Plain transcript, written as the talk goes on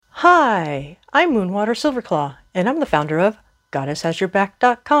Hi, I'm Moonwater Silverclaw, and I'm the founder of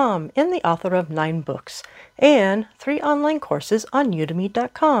GoddessHasYourBack.com and the author of 9 books and 3 online courses on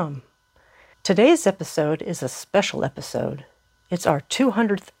Udemy.com. Today's episode is a special episode. It's our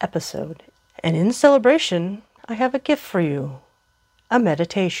 200th episode, and in celebration, I have a gift for you, a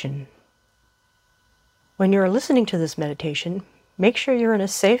meditation. When you're listening to this meditation, make sure you're in a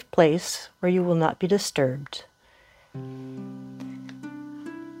safe place where you will not be disturbed.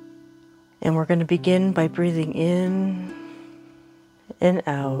 And we're going to begin by breathing in and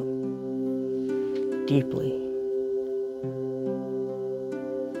out deeply.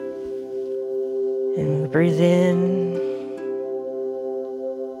 And we breathe in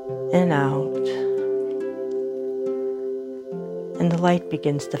and out. And the light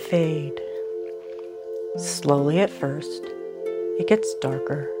begins to fade. Slowly at first, it gets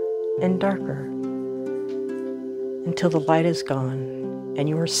darker and darker until the light is gone and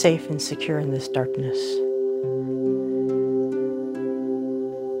you are safe and secure in this darkness.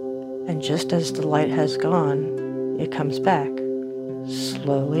 And just as the light has gone, it comes back.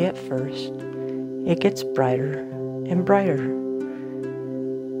 Slowly at first, it gets brighter and brighter.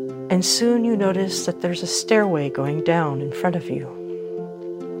 And soon you notice that there's a stairway going down in front of you.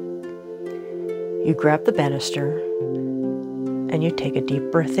 You grab the banister and you take a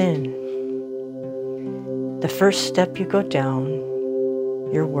deep breath in. The first step you go down,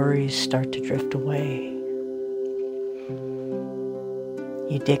 your worries start to drift away.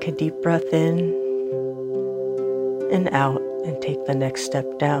 You take a deep breath in and out and take the next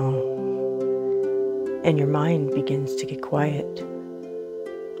step down, and your mind begins to get quiet.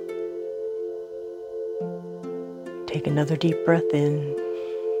 Take another deep breath in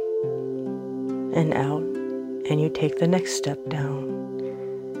and out, and you take the next step down,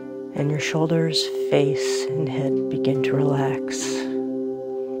 and your shoulders, face, and head begin to relax.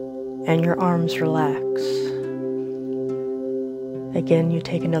 And your arms relax. Again, you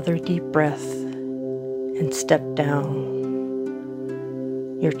take another deep breath and step down.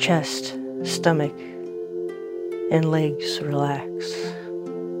 Your chest, stomach, and legs relax.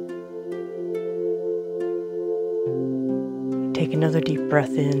 Take another deep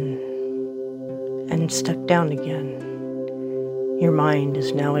breath in and step down again. Your mind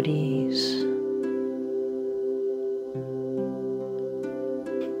is now at ease.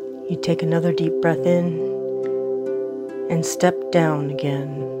 You take another deep breath in and step down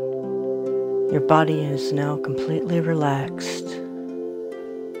again. Your body is now completely relaxed.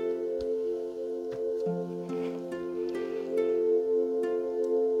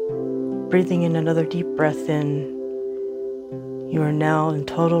 Breathing in another deep breath in, you are now in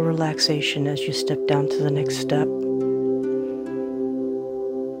total relaxation as you step down to the next step.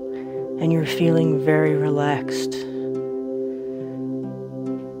 And you're feeling very relaxed.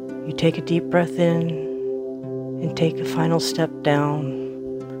 You take a deep breath in and take a final step down,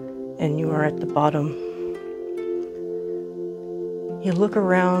 and you are at the bottom. You look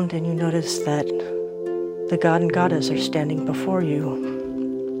around and you notice that the God and Goddess are standing before you.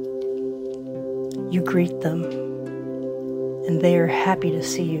 You greet them, and they are happy to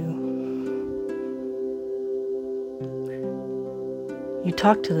see you. You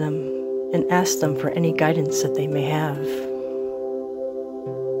talk to them and ask them for any guidance that they may have.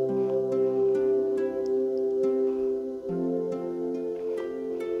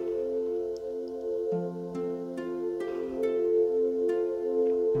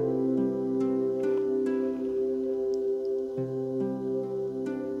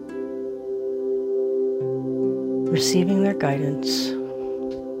 Receiving their guidance,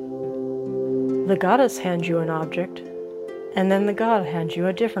 the Goddess hands you an object, and then the God hands you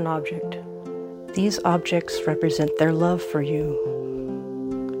a different object. These objects represent their love for you.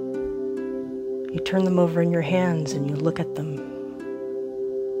 You turn them over in your hands and you look at them.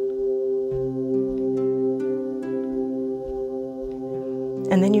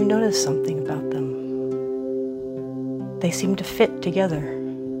 And then you notice something about them. They seem to fit together.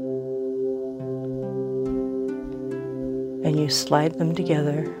 And you slide them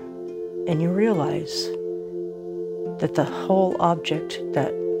together, and you realize that the whole object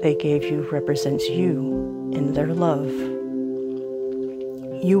that they gave you represents you and their love.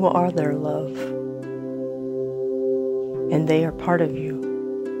 You are their love, and they are part of you.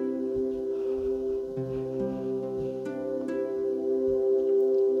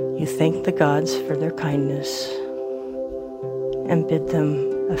 You thank the gods for their kindness and bid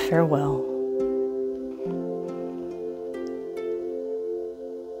them a farewell.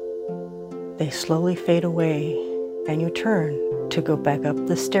 They slowly fade away, and you turn to go back up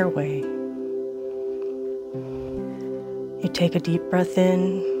the stairway. You take a deep breath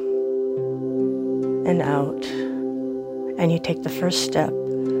in and out. And you take the first step,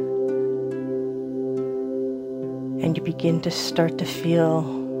 and you begin to start to feel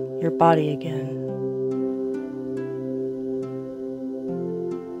your body again.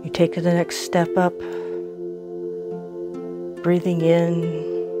 You take the next step up, breathing in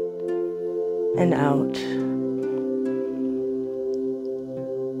and out.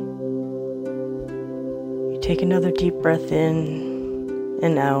 You take another deep breath in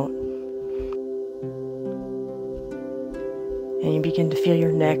and out. And you begin to feel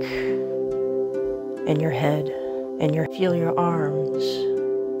your neck and your head, and you feel your arms.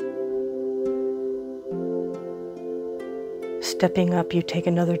 Stepping up, you take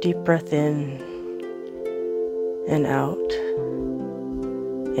another deep breath in and out,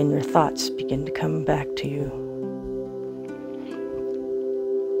 and your thoughts begin to come back to you.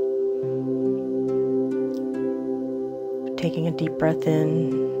 Taking a deep breath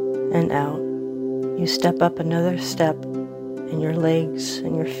in and out, you step up another step, and your legs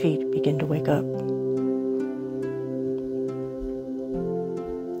and your feet begin to wake up.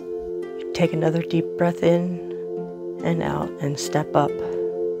 You take another deep breath in and out and step up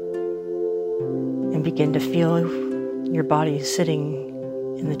and begin to feel your body sitting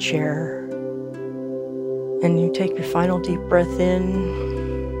in the chair. And you take your final deep breath in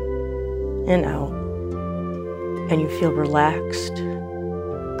and out, and you feel relaxed,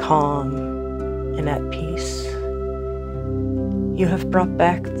 calm, and at peace. You have brought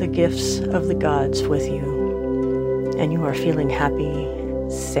back the gifts of the gods with you, and you are feeling happy,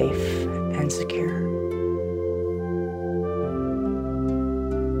 safe, and secure.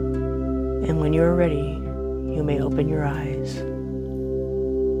 And when you are ready, you may open your eyes.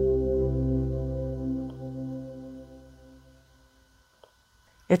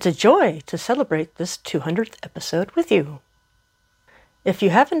 It's a joy to celebrate this 200th episode with you. If you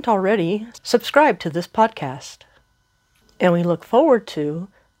haven't already, subscribe to this podcast. And we look forward to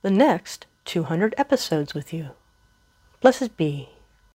the next 200 episodes with you. Blessed be.